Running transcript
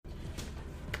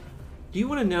Do you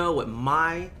want to know what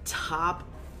my top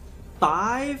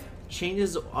 5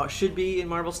 changes should be in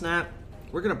Marvel Snap?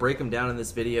 We're going to break them down in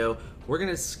this video. We're going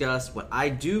to discuss what I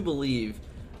do believe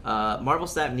Marvel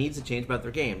Snap needs to change about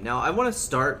their game. Now, I want to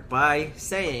start by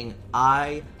saying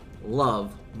I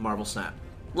love Marvel Snap.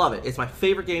 Love it. It's my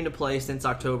favorite game to play since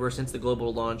October, since the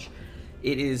global launch.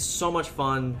 It is so much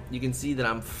fun. You can see that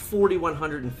I'm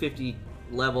 4150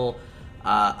 level.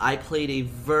 I played a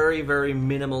very, very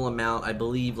minimal amount. I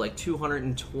believe like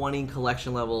 220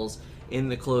 collection levels in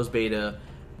the closed beta.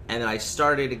 And then I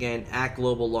started again at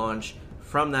global launch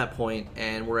from that point,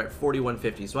 and we're at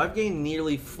 4150. So I've gained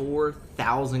nearly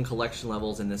 4,000 collection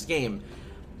levels in this game.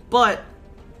 But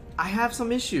I have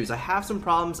some issues. I have some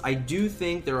problems. I do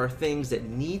think there are things that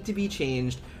need to be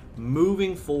changed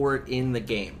moving forward in the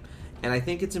game. And I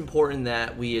think it's important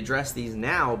that we address these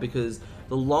now, because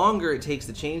the longer it takes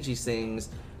to change these things,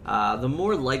 the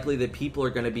more likely that people are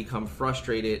going to become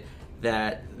frustrated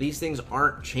that these things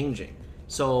aren't changing.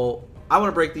 So I want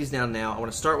to break these down now. I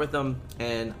want to start with them,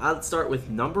 and I'll start with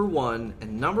number 1,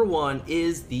 and number 1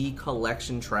 is the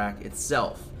collection track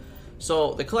itself.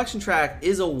 So the collection track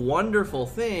is a wonderful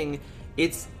thing.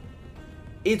 It's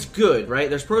good, right?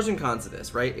 There's pros and cons to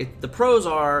this, right? The pros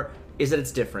is that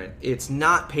it's different. It's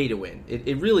not pay to win.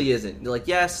 It really isn't. Like,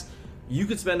 yes, you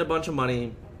could spend a bunch of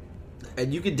money,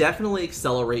 and you could definitely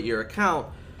accelerate your account.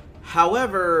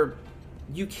 However,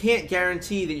 you can't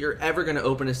guarantee that you're ever going to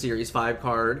open a Series 5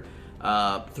 card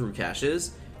through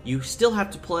caches. You still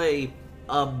have to play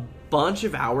a bunch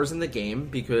of hours in the game,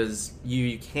 because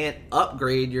you can't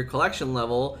upgrade your collection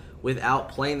level without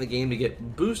playing the game to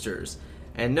get boosters.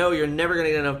 And no, you're never going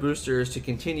to get enough boosters to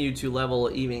continue to level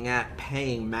even at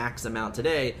paying max amount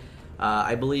today.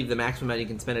 I believe the maximum amount you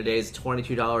can spend a day is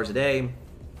 $22 a day.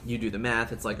 You do the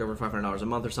math, it's like over $500 a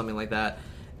month or something like that.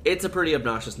 It's a pretty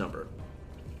obnoxious number.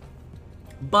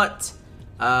 But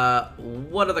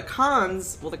what are the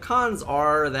cons? Well, the cons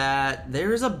are that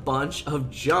there's a bunch of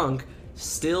junk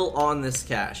still on this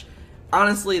cache.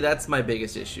 Honestly, that's my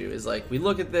biggest issue, is like, we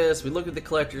look at this, we look at the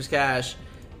collector's cache,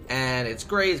 and it's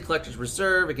great, it's collector's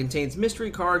reserve, it contains mystery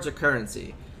cards or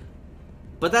currency.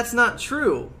 But that's not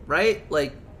true, right?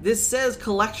 Like, this says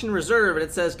collection reserve, and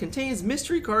it says contains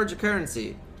mystery cards or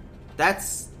currency.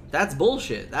 That's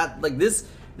bullshit. This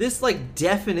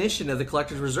definition of the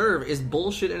collector's reserve is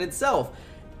bullshit in itself,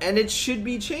 and it should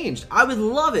be changed. I would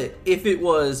love it if it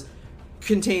was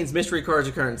contains mystery cards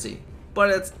or currency,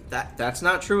 but that's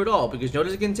not true at all, because you know what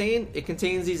does it contain? It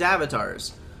contains these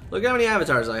avatars. Look how many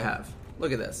avatars I have.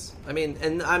 Look at this. I mean,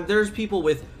 and there's people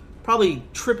with probably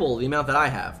triple the amount that I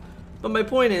have. But my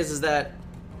point is that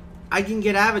I can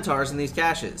get avatars in these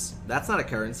caches. That's not a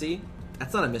currency.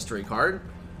 That's not a mystery card.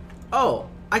 Oh,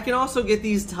 I can also get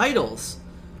these titles.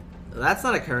 That's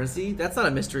not a currency. That's not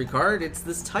a mystery card. It's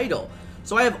this title.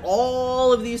 So I have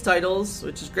all of these titles,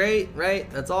 which is great,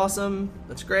 right? That's awesome.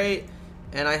 That's great.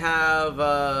 And I have,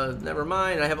 never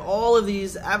mind, I have all of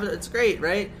these avatars. It's great,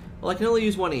 right? Well, I can only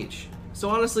use one each. So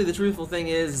honestly, the truthful thing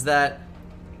is that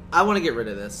I want to get rid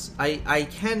of this. I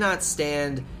cannot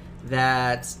stand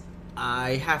that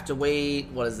I have to wait,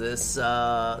 what is this,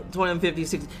 20, 50,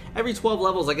 60, every 12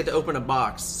 levels I get to open a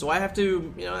box. So I have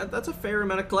to, that's a fair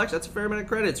amount of collection, that's a fair amount of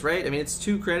credits, right? I mean, it's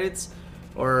 2 credits,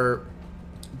 or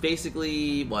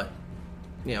basically,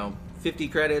 50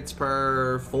 credits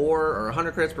per 4, or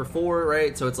 100 credits per 4,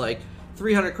 right? So it's like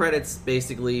 300 credits,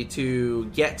 basically, to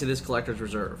get to this collector's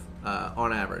reserve,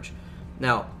 on average.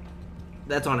 Now,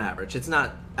 that's on average. It's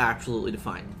not absolutely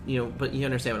defined, but you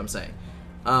understand what I'm saying.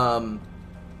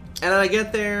 And then I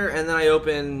get there, and then I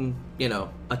open, a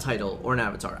title or an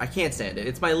avatar. I can't stand it.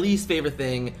 It's my least favorite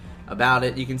thing about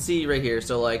it. You can see right here.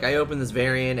 So, like, I opened this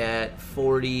variant at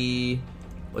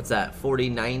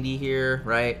 4090 here,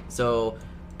 right? So,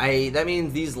 that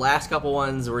means these last couple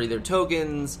ones were either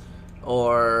tokens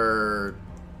or,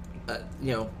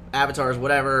 avatars,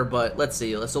 whatever. But let's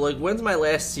see. So, like, when's my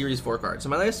last Series 4 card? So,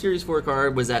 my last Series 4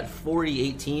 card was at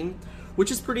 4018. Which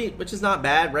is not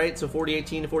bad, right? So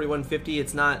 4018 to 4150,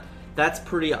 that's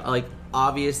pretty,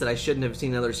 obvious that I shouldn't have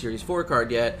seen another Series 4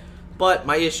 card yet. But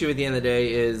my issue at the end of the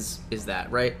day is that,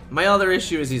 right? My other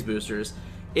issue is these boosters.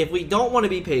 If we don't want to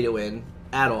be pay to win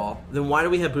at all, then why do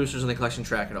we have boosters on the collection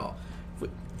track at all?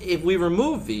 If we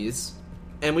remove these,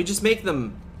 and we just make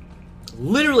them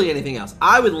literally anything else,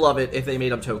 I would love it if they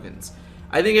made them tokens.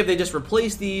 I think if they just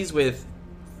replace these with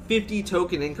 50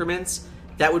 token increments,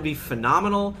 that would be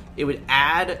phenomenal. It would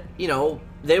add,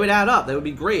 they would add up. That would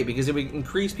be great, because it would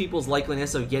increase people's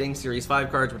likeliness of getting Series 5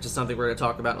 cards, which is something we're going to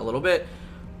talk about in a little bit.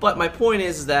 But my point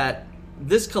is that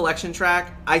this collection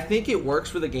track, I think it works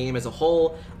for the game as a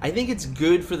whole. I think it's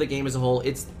good for the game as a whole.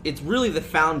 It's really the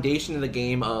foundation of the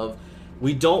game of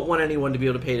we don't want anyone to be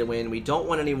able to pay to win. We don't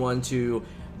want anyone to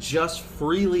just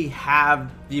freely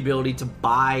have the ability to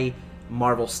buy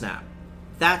Marvel Snap.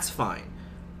 That's fine.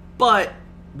 But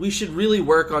we should really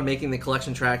work on making the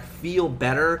collection track feel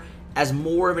better as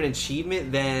more of an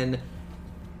achievement than,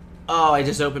 oh, I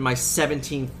just opened my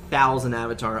 17,000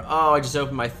 avatar. Oh, I just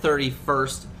opened my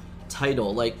 31st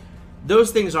title. Like,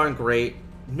 those things aren't great.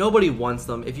 Nobody wants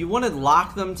them. If you want to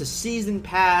lock them to season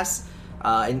pass,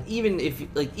 and even if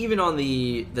even on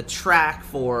the track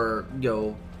for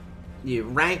you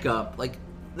rank up, like,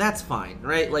 that's fine,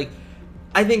 right? Like,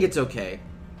 I think it's okay.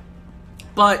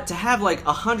 But to have like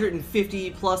 150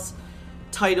 plus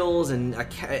titles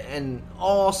and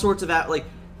all sorts of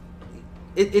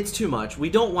it's too much. We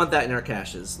don't want that in our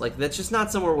caches. Like, that's just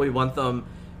not somewhere we want them.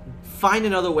 Find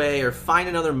another way or find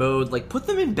another mode. Like, put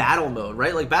them in battle mode,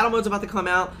 right? Like, battle mode's about to come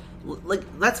out. Like,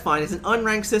 that's fine. It's an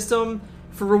unranked system.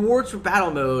 For rewards for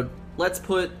battle mode, let's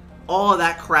put all of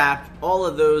that crap, all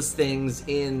of those things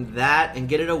in that and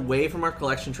get it away from our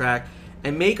collection track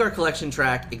and make our collection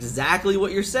track exactly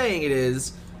what you're saying it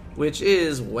is, which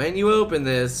is when you open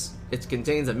this, it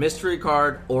contains a mystery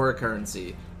card or a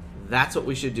currency. That's what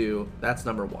we should do. That's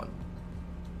number 1.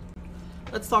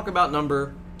 Let's talk about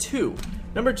number 2.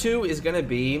 Number 2 is going to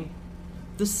be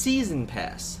the Season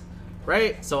Pass,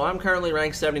 right? So I'm currently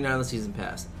ranked 79 on the Season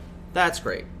Pass. That's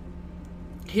great.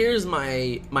 Here's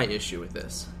my issue with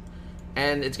this.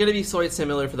 And it's going to be quite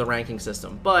similar for the ranking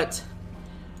system, but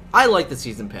I like the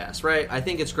Season Pass, right? I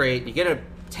think it's great. You get a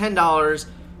 $10,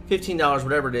 $15,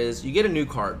 whatever it is, you get a new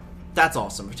card. That's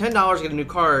awesome. For $10, you get a new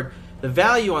card. The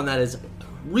value on that is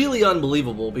really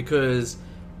unbelievable because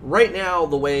right now,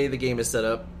 the way the game is set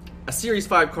up, a Series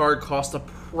 5 card costs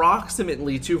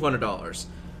approximately $200,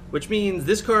 which means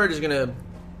this card is going to,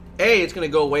 it's going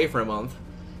to go away for a month.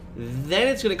 Then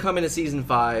it's going to come into Season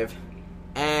 5,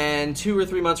 and 2 or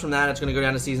 3 months from that, it's going to go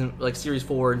down to Series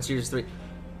 4 and Series 3.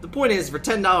 The point is, for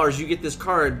 $10, you get this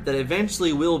card that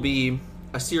eventually will be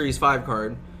a Series 5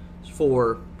 card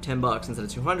for $10 instead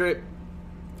of $200.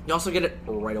 You also get it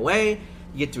right away.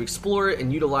 You get to explore it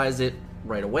and utilize it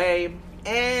right away.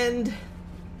 And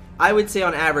I would say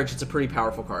on average, it's a pretty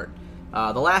powerful card.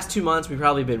 The last 2 months, we've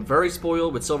probably been very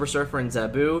spoiled with Silver Surfer and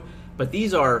Zabu, but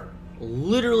these are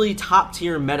literally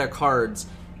top-tier meta cards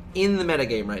in the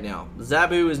metagame right now.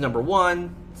 Zabu is number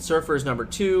 1, Surfer is number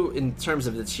 2 in terms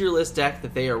of the tier list deck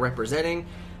that they are representing.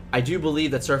 I do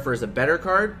believe that Surfer is a better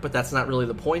card, but that's not really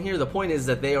the point here. The point is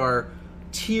that they are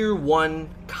tier 1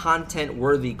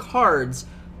 content-worthy cards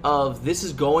of this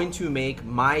is going to make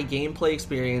my gameplay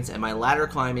experience and my ladder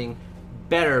climbing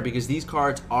better because these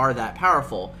cards are that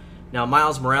powerful. Now,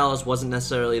 Miles Morales wasn't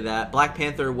necessarily that. Black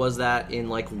Panther was that in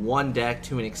like one deck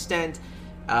to an extent,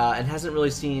 and hasn't really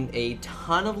seen a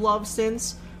ton of love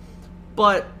since,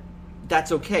 but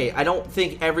that's okay. I don't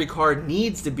think every card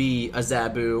needs to be a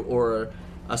Zabu or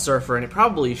a Surfer, and it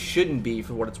probably shouldn't be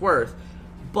for what it's worth.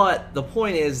 But the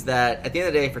point is that at the end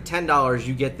of the day, for $10,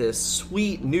 you get this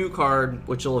sweet new card,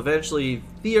 which will eventually,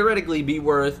 theoretically, be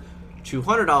worth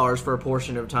 $200 for a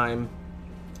portion of time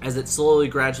as it slowly,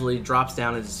 gradually drops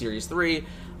down into Series 3.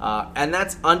 And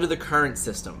that's under the current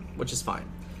system, which is fine.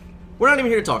 We're not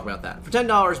even here to talk about that. For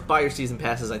 $10, buy your Season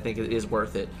Passes. I think it is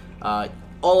worth it.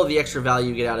 All of the extra value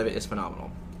you get out of it is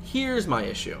phenomenal. Here's my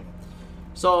issue.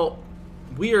 So,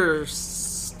 we're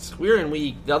in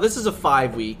week... Now, this is a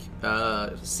 5-week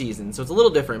season, so it's a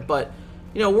little different. But,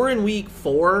 we're in week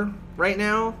 4 right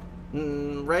now.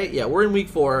 Right? Yeah, we're in week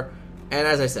 4. And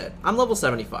as I said, I'm level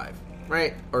 75,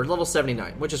 right? Or level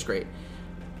 79, which is great.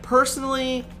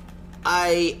 Personally,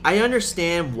 I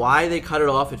understand why they cut it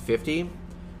off at 50,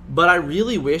 but I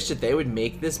really wish that they would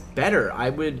make this better.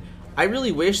 I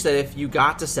really wish that if you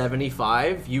got to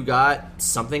 75, you got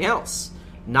something else.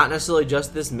 Not necessarily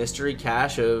just this mystery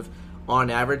cache of, on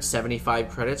average, 75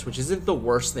 credits, which isn't the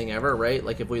worst thing ever, right?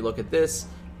 Like, if we look at this,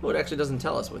 it actually doesn't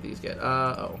tell us what these get.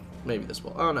 Maybe this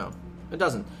will. Oh, no, it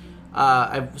doesn't.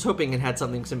 I was hoping it had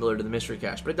something similar to the mystery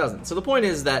cache, but it doesn't. So the point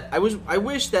is that I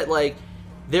wish that, like,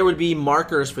 there would be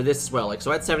markers for this as well. Like,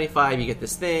 so at 75, you get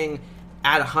this thing.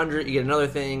 At 100, you get another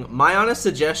thing. My honest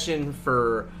suggestion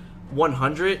for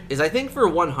 100 is I think for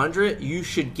 100, you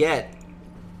should get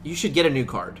a new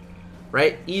card,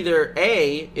 right? Either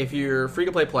A, if you're a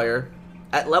free-to-play player,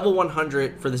 at level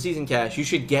 100 for the season cache, you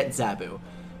should get Zabu.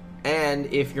 And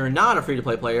if you're not a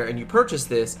free-to-play player and you purchase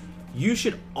this, you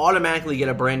should automatically get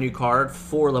a brand new card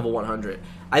for level 100.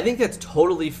 I think that's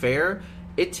totally fair.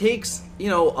 It takes, a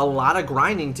lot of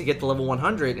grinding to get to level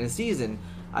 100 in a season.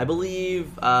 I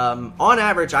believe on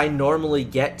average I normally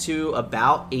get to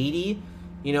about 80,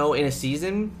 in a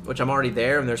season, which I'm already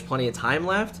there and there's plenty of time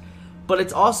left. But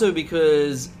it's also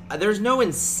because there's no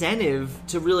incentive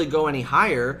to really go any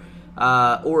higher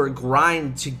or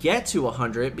grind to get to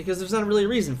 100 because there's not really a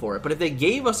reason for it. But if they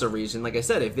gave us a reason, like I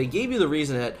said, if they gave you the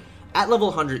reason that at level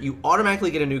 100 you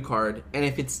automatically get a new card, and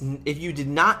if you did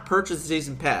not purchase the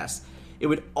season pass, it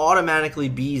would automatically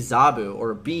be Zabu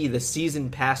or be the season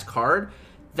pass card.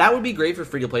 That would be great for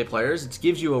free-to-play players. It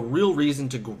gives you a real reason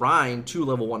to grind to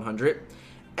level 100.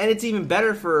 And it's even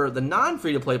better for the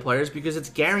non-free-to-play players because it's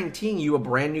guaranteeing you a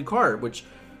brand new card, which,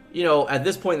 at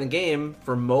this point in the game,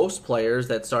 for most players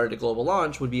that started at global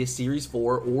launch, would be a Series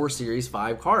 4 or Series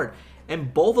 5 card.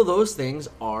 And both of those things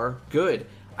are good.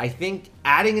 I think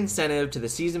adding incentive to the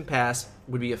Season Pass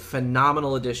would be a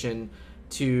phenomenal addition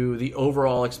to the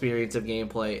overall experience of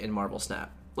gameplay in Marvel Snap.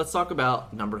 Let's talk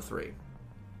about number 3.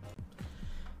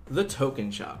 The Token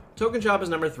Shop. Token Shop is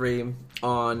number 3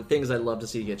 on things I'd love to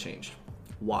see get changed.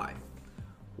 Why?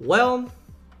 Well,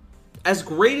 as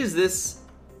great as this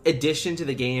addition to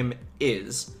the game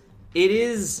is, it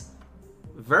is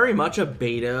very much a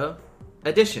beta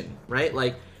edition, right?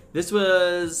 Like, this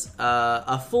was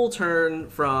a full turn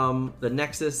from the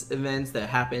Nexus events that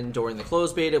happened during the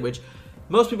closed beta, which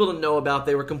most people don't know about.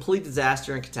 They were complete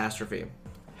disaster and catastrophe.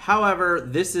 However,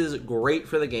 this is great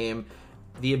for the game.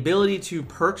 The ability to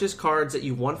purchase cards that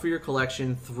you want for your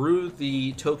collection through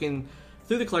the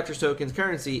collector's tokens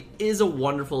currency is a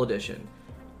wonderful addition.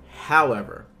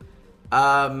 However,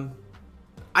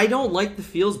 I don't like the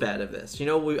feels bad of this.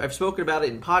 I've spoken about it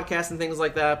in podcasts and things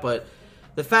like that, but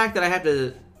the fact that I have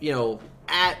to,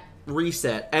 at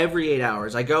reset every 8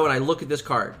 hours, I go and I look at this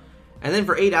card. And then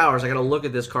for 8 hours, I got to look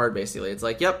at this card, basically. It's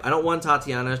like, yep, I don't want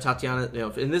Tatiana. Tatiana,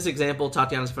 in this example,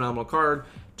 Tatiana's a phenomenal card.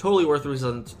 Totally worth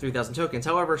 3,000 tokens.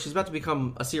 However, she's about to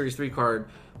become a Series 3 card,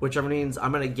 which means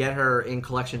I'm going to get her in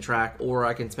collection track, or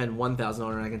I can spend 1,000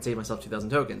 on her and I can save myself 2,000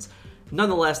 tokens.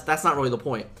 Nonetheless, that's not really the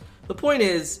point. The point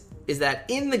is that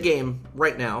in the game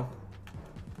right now,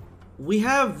 we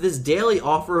have this daily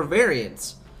offer of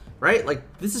variants, right?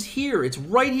 Like, this is here. It's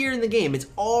right here in the game. It's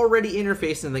already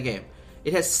interfaced in the game.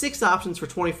 It has 6 options for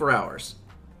 24 hours.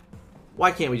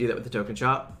 Why can't we do that with the Token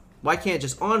Shop? Why can't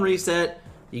just on reset,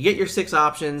 you get your 6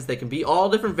 options, they can be all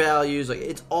different values, like,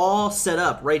 it's all set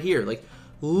up right here. Like,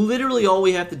 literally all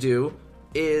we have to do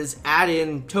is add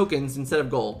in tokens instead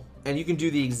of gold, and you can do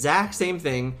the exact same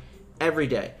thing every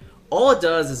day. All it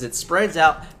does is it spreads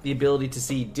out the ability to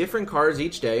see different cards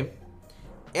each day,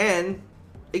 and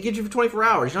it gives you for 24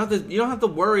 hours. You don't have to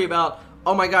worry about,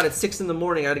 oh my god, it's 6 in the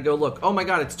morning, I gotta go look. Oh my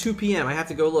god, it's 2 p.m., I have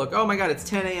to go look. Oh my god, it's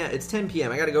 10 a.m., it's 10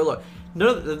 p.m., I gotta go look.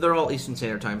 They're all Eastern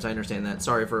Standard Times, I understand that.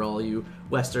 Sorry for all you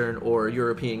Western or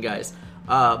European guys.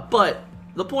 But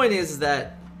the point is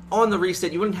that on the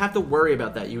reset, you wouldn't have to worry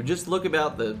about that. You would just look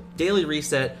about the daily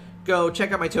reset, go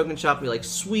check out my Token Shop, and be like,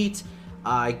 sweet,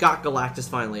 I got Galactus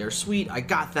finally, or sweet, I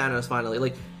got Thanos finally.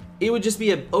 Like, it would just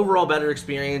be an overall better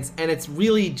experience, and it's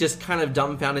really just kind of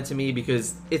dumbfounded to me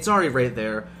because it's already right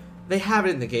there. They have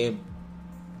it in the game.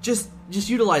 Just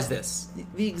utilize this.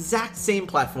 The exact same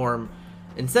platform.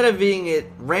 Instead of being at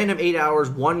random 8 hours,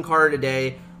 1 card a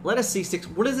day, let us see 6.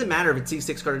 What does it matter if it sees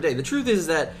 6 cards a day? The truth is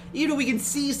that even if we can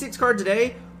see 6 cards a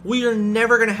day, we are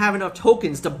never going to have enough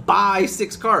tokens to buy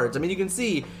 6 cards. I mean, you can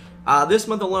see this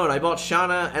month alone, I bought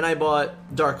Shanna and I bought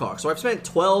Darkhawk. So I've spent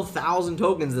 12,000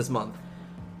 tokens this month.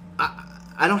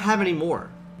 I don't have any more.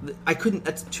 I couldn't.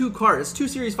 That's 2 cards. It's 2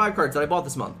 Series 5 cards that I bought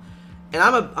this month. And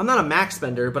I'm not a max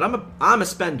spender, but I'm a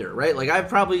spender, right? Like, I've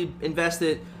probably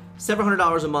invested several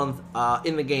 $100 a month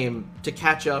in the game to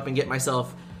catch up and get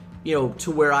myself,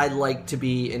 to where I'd like to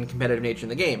be in competitive nature in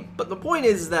the game. But the point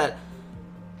is that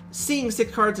seeing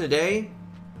 6 cards in a day,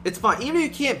 it's fine. Even if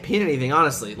you can't pin anything,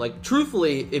 honestly, like,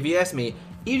 truthfully, if you ask me,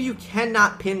 even if you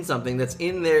cannot pin something that's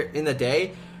in there in the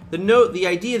day, the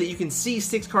idea that you can see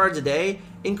 6 cards a day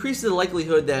increases the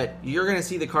likelihood that you're going to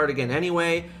see the card again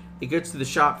anyway. It gets to the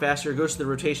shop faster, it goes to the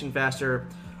rotation faster.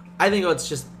 I think it's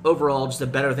just overall just a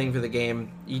better thing for the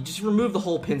game. You just remove the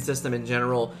whole pin system in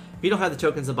general. If you don't have the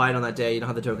tokens to buy it on that day, you don't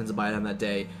have the tokens to buy it on that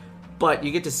day. But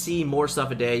you get to see more stuff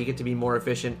a day, you get to be more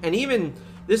efficient. And even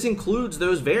this includes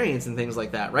those variants and things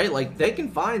like that, right? Like, they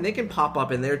can pop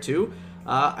up in there too.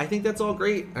 I think that's all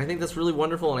great. I think that's really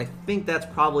wonderful, and I think that's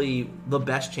probably the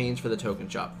best change for the Token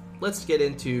Shop. Let's get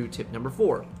into tip number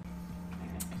 4.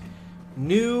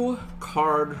 New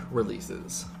card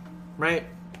releases, right?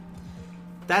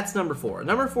 That's number 4.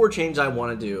 Number 4 change I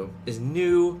want to do is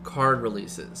new card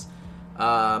releases.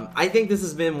 I think this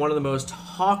has been one of the most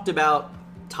talked about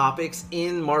topics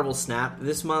in Marvel Snap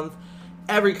this month.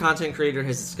 Every content creator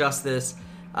has discussed this.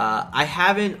 I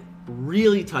haven't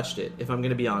really touched it, if I'm going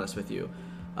to be honest with you.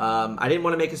 I didn't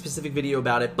want to make a specific video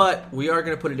about it, but we are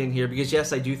going to put it in here because,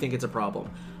 yes, I do think it's a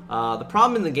problem. The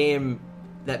problem in the game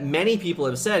that many people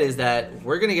have said is that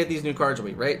we're going to get these new cards a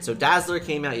week, right? So Dazzler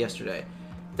came out yesterday.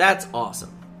 That's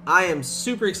awesome. I am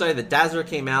super excited that Dazzler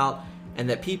came out and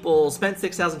that people spent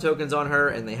 6,000 tokens on her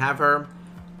and they have her.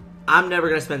 I'm never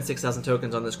going to spend 6,000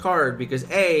 tokens on this card because,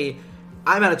 A,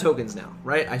 I'm out of tokens now,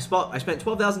 right? I spent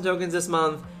 12,000 tokens this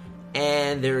month,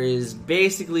 and there is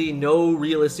basically no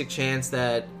realistic chance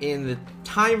that in the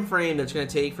time frame that's going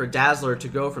to take for Dazzler to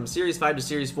go from Series 5 to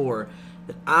Series 4,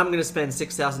 that I'm going to spend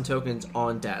 6,000 tokens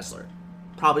on Dazzler.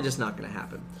 Probably just not going to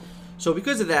happen. So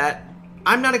because of that,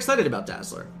 I'm not excited about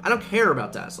Dazzler. I don't care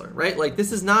about Dazzler, right? Like,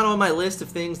 this is not on my list of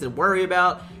things to worry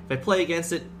about. If I play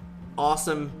against it,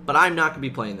 awesome, but I'm not going to be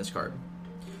playing this card.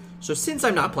 So since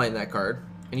I'm not playing that card,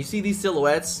 and you see these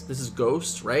silhouettes, this is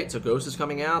Ghost, right? So Ghost is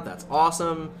coming out, that's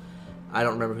awesome. I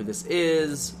don't remember who this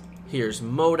is. Here's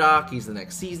MODOK, he's the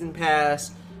next season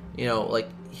pass. You know, like,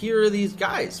 here are these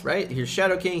guys, right? Here's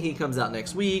Shadow King, he comes out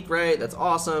next week, right? That's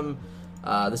awesome.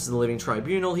 This is the Living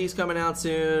Tribunal, he's coming out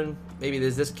soon. Maybe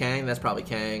there's this Kang, that's probably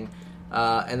Kang.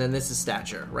 And then this is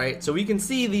Stature, right? So we can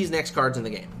see these next cards in the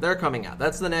game. They're coming out.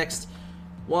 That's the next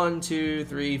 1, 2,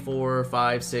 3, 4,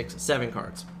 5, 6, 7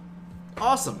 cards.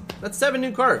 Awesome. That's 7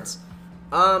 new cards.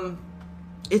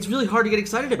 It's really hard to get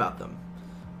excited about them.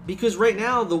 Because right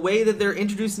now, the way that they're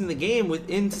introducing the game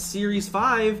into Series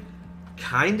 5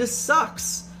 kind of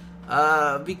sucks.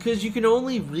 Because you can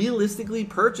only realistically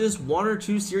purchase 1 or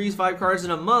 2 Series 5 cards in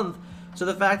a month. So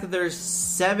the fact that there's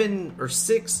 7 or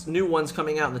 6 new ones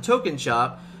coming out in the token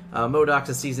shop, MODOK's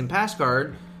a season pass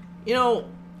card, you know,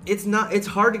 it's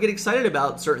hard to get excited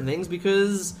about certain things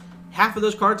because half of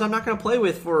those cards I'm not going to play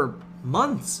with for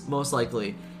months, most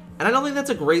likely. And I don't think that's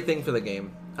a great thing for the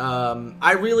game.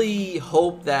 I really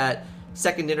hope that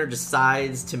Second Dinner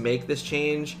decides to make this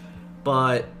change,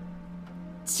 but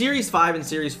Series 5 and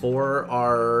Series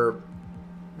 4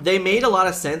 they made a lot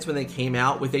of sense when they came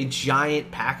out with a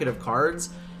giant packet of cards.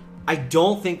 I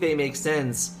don't think they make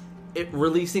sense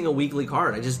releasing a weekly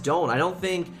card. I just don't. I don't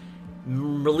think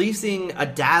releasing a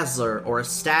Dazzler or a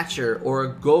Stature or a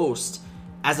Ghost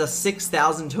as a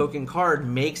 6,000 token card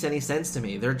makes any sense to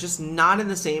me. They're just not in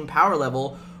the same power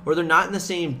level, or they're not in the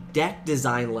same deck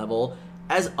design level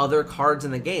as other cards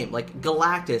in the game, like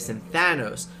Galactus and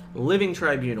Thanos, Living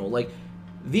Tribunal. Like,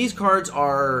 these cards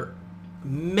are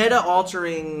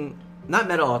not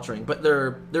meta-altering, but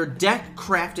they're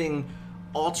deck-crafting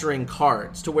altering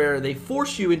cards to where they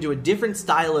force you into a different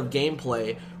style of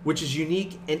gameplay, which is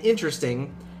unique and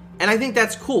interesting, and I think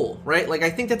that's cool, right? Like,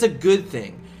 I think that's a good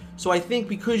thing. So I think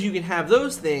because you can have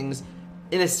those things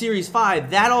in a Series 5,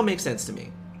 that all makes sense to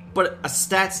me. But a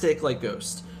stat stick like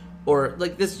Ghost, or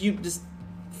like this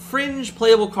fringe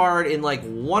playable card in like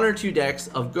 1 or 2 decks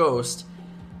of Ghost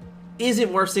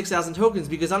isn't worth 6,000 tokens,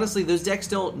 because honestly, those decks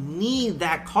don't need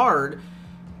that card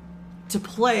to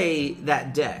play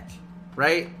that deck,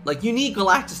 right? Like, you need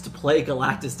Galactus to play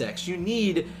Galactus decks. You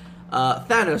need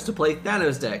Thanos to play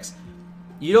Thanos decks.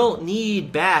 You don't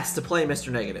need Bast to play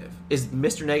Mr. Negative. Is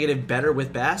Mr. Negative better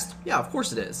with Bast? Yeah, of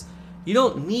course it is. You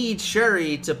don't need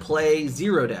Sherry to play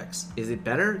Zero decks. Is it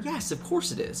better? Yes, of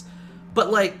course it is.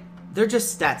 But, like, they're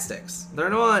just stat sticks. They're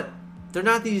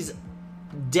not these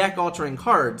deck-altering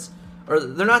cards, or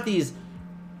they're not these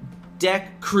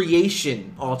deck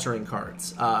creation-altering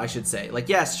cards, I should say. Like,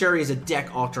 yes, Sherry is a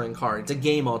deck-altering card. It's a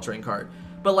game-altering card.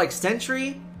 But, like,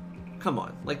 Sentry? Come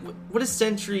on. Like, what is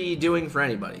Sentry doing for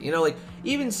anybody? You know, like,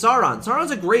 even Sauron.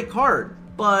 Sauron's a great card,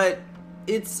 but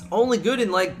it's only good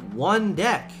in, like, 1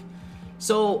 deck.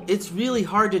 So it's really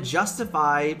hard to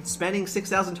justify spending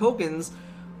 6,000 tokens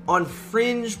on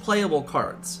fringe playable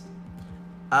cards.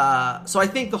 So I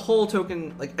think the whole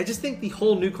token, like, I just think the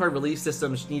whole new card release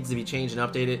system needs to be changed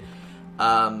and updated.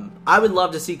 I would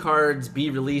love to see cards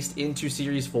be released into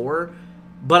Series 4,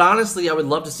 but honestly, I would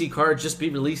love to see cards just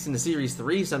be released into Series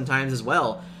 3 sometimes as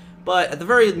well. But at the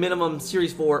very minimum,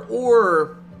 Series 4,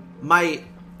 or I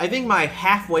think my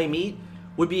halfway meet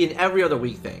would be an every other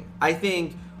week thing. I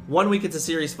think 1 week it's a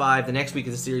Series 5, the next week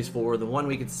it's a Series 4, the 1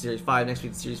 week it's a Series 5, next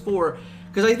week it's a Series 4,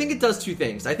 because I think it does 2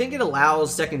 things. I think it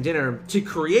allows Second Dinner to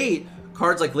create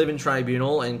cards like Living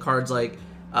Tribunal and cards like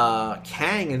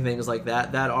Kang and things like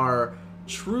that are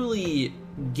truly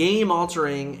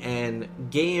game-altering and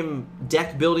game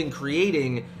deck-building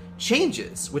creating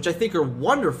changes, which I think are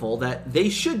wonderful, that they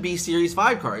should be Series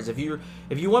 5 cards. If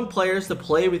you want players to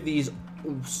play with these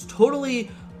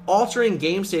totally altering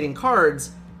game-stating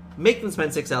cards, make them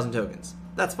spend 6,000 tokens.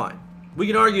 That's fine. We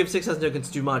can argue if 6,000 tokens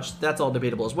is too much. That's all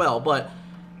debatable as well. But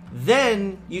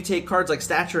Then you take cards like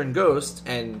Stature and Ghost,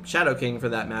 and Shadow King for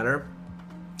that matter,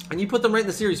 and you put them right in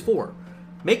the Series 4.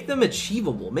 Make them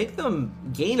achievable. Make them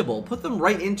gainable. Put them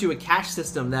right into a cash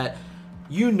system that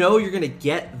you know you're going to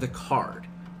get the card.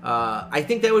 I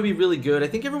think that would be really good. I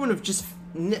think everyone would just...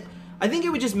 I think it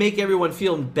would just make everyone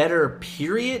feel better,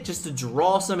 period, just to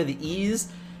draw some of the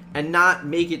ease and not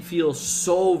make it feel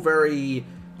so very,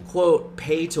 quote,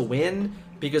 pay to win,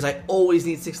 because I always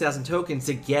need 6,000 tokens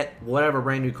to get whatever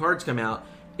brand new cards come out.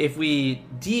 If we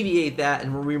deviate that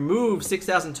and remove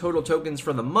 6,000 total tokens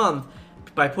for the month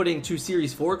by putting 2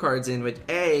 Series 4 cards in, which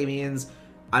A, means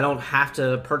I don't have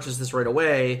to purchase this right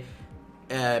away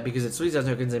because it's 3,000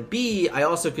 tokens, and B, I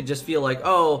also could just feel like,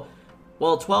 oh,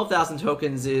 well, 12,000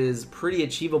 tokens is pretty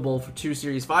achievable for 2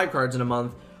 Series 5 cards in a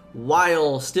month,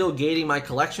 while still gating my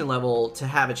collection level to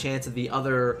have a chance at the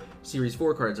other Series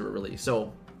 4 cards that were released.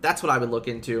 So that's what I would look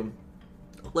into.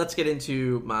 Let's get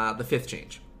into the 5th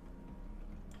change.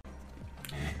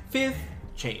 5th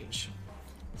change.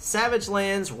 Savage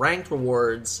Lands Ranked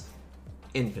Rewards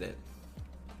Infinite.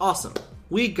 Awesome.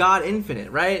 We got Infinite,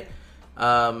 right?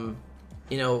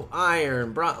 You know,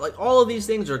 Iron, Bronze, like all of these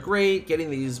things are great. Getting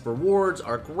these rewards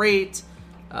are great.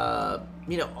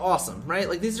 You know, awesome, right?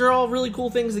 Like these are all really cool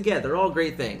things to get. They're all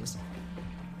great things.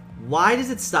 Why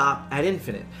does it stop at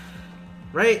Infinite?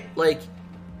 Right? Like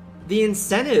the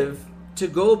incentive to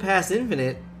go past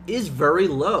Infinite is very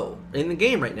low in the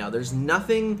game right now. There's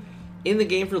nothing in the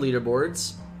game for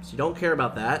leaderboards, so you don't care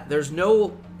about that. There's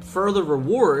no further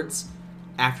rewards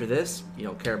after this. You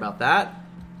don't care about that.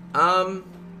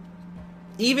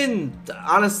 Even,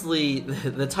 honestly,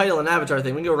 the title and avatar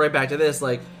thing, we can go right back to this.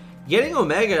 Like, getting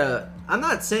Omega, I'm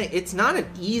not saying, it's not an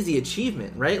easy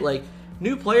achievement, right? Like,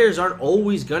 new players aren't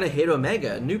always going to hit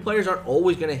Omega. New players aren't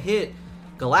always going to hit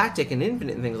Galactic and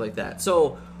Infinite and things like that.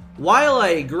 So, while I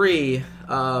agree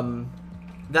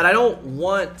that I don't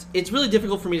want... It's really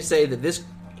difficult for me to say that this,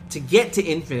 to get to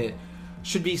Infinite,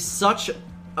 should be such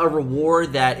a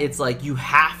reward that it's like you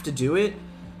have to do it,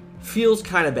 feels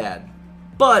kind of bad.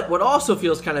 But what also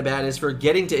feels kind of bad is for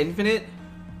getting to Infinite,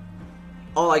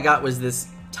 all I got was this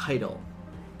title.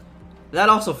 That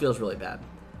also feels really bad.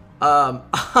 I'm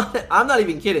not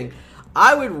even kidding.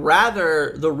 I would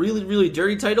rather the really, really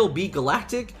dirty title be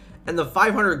Galactic and the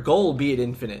 500 gold be at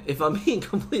Infinite, if I'm being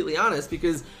completely honest,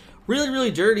 because really, really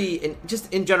dirty, and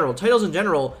just in general, titles in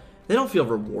general, they don't feel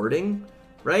rewarding,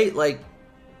 right? Like,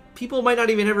 people might not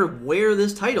even ever wear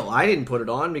this title. I didn't put it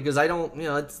on because I don't, you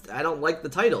know, I don't like the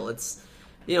title. It's,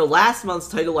 you know, last month's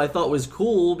title I thought was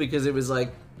cool because it was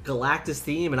like Galactus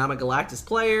theme, and I'm a Galactus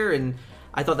player, and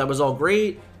I thought that was all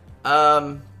great.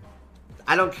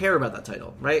 I don't care about that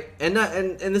title, right? And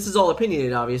this is all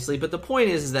opinionated, obviously, but the point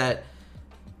is that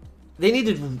they need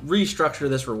to restructure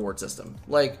this reward system.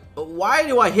 Like, why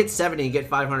do I hit 70 and get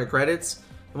 500 credits?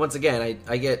 And once again,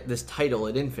 I get this title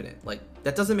at Infinite. Like,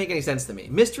 that doesn't make any sense to me.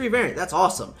 Mystery variant, that's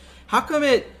awesome. How come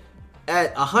at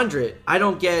 100 I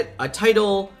don't get a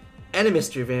title and a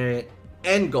mystery variant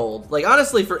and gold? Like,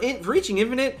 honestly, for reaching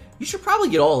Infinite, you should probably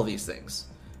get all of these things.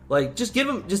 Like, just give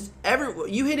them,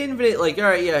 you hit Infinite, like,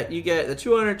 alright, yeah, you get the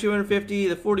 200, 250,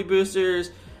 the 40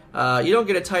 boosters, you don't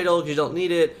get a title because you don't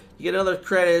need it, you get another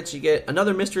credits, you get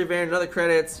another mystery variant, another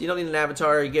credits, you don't need an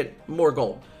avatar, you get more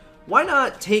gold. Why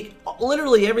not take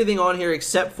literally everything on here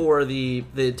except for the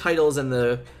titles and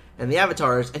the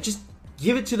avatars and just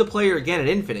give it to the player again at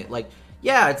Infinite? Like,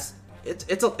 yeah,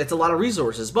 it's a lot of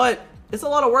resources, but it's a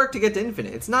lot of work to get to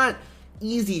Infinite. It's not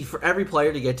easy for every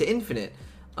player to get to Infinite.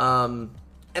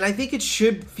 And I think it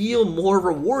should feel more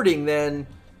rewarding than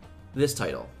this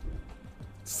title.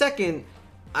 Second,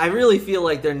 I really feel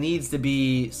like there needs to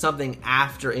be something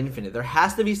after Infinite. There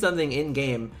has to be something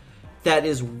in-game that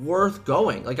is worth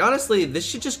going. Like, honestly, this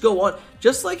should just go on.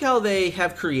 Just like how they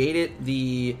have created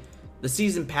the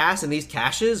season pass and these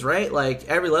caches, right? Like,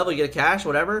 every level you get a cache,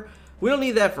 whatever. We don't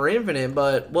need that for Infinite,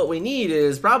 but what we need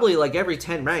is probably, like, every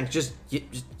 10 ranks, just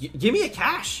give me a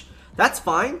cache. That's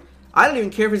fine. I don't even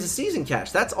care if it's a season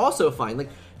cache. That's also fine. Like,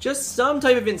 just some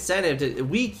type of incentive to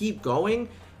keep going,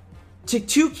 to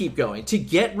keep going, to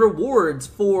get rewards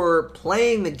for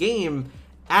playing the game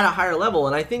at a higher level.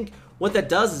 And I think what that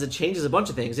does is it changes a bunch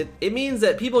of things. It means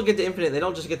that people get to Infinite, they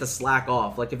don't just get to slack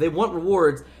off. Like, if they want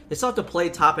rewards, they still have to play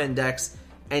top-end decks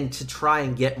and to try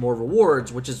and get more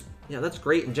rewards, which is, you know, that's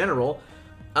great in general.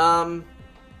 And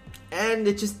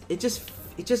it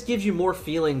just gives you more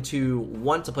feeling to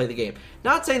want to play the game.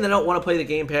 Not saying that I don't want to play the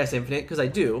game past Infinite, because I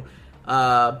do.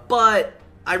 But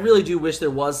I really do wish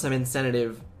there was some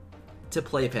incentive to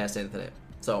play past Infinite.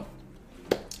 So,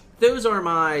 those are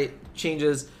my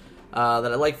changes.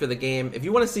 that I like for the game. If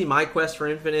you want to see my quest for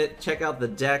Infinite, check out the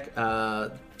deck.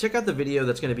 Check out the video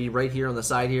that's going to be right here on the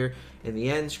side here in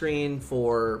the end screen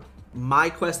for my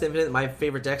quest Infinite, my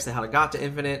favorite decks and how I got to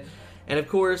Infinite. And of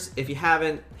course, if you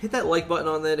haven't, hit that like button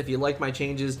on that if you like my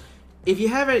changes. If you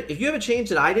have a change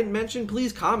that I didn't mention,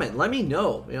 please comment. Let me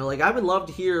know. You know, like, I would love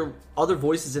to hear other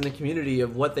voices in the community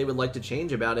of what they would like to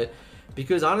change about it.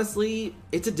 Because honestly,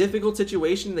 it's a difficult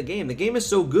situation in the game. The game is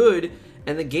so good,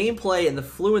 and the gameplay and the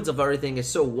fluence of everything is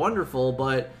so wonderful,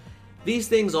 but these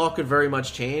things all could very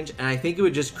much change, and I think it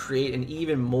would just create an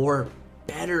even more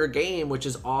better game, which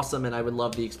is awesome, and I would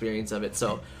love the experience of it.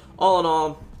 So, all in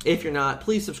all, if you're not,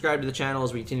 please subscribe to the channel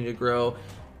as we continue to grow.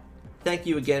 Thank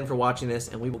you again for watching this,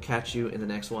 and we will catch you in the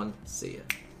next one. See ya.